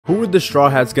Who are the Straw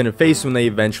Hats gonna face when they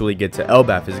eventually get to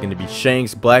Elbaf? Is it gonna be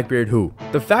Shanks, Blackbeard, who?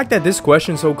 The fact that this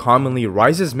question so commonly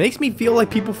arises makes me feel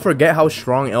like people forget how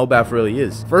strong Elbaf really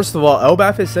is. First of all,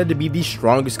 Elbaf is said to be the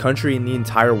strongest country in the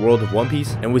entire world of One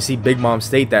Piece, and we see Big Mom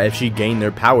state that if she gained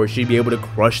their power, she'd be able to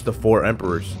crush the 4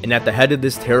 emperors. And at the head of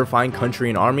this terrifying country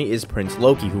and army is Prince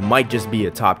Loki, who might just be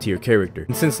a top tier character.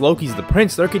 And since Loki's the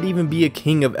prince, there could even be a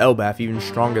king of Elbaf even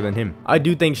stronger than him. I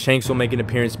do think Shanks will make an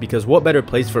appearance because what better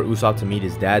place for Usopp to meet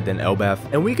his dad than Elbaf?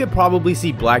 And we could probably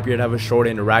see Blackbeard have a short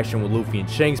interaction with Luffy and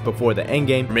Shanks before the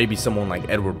endgame, or maybe someone like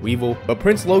Edward Weevil. But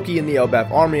Prince Loki and the Elbaf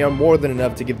army are more than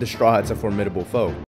enough to give the Straw Hats a formidable foe.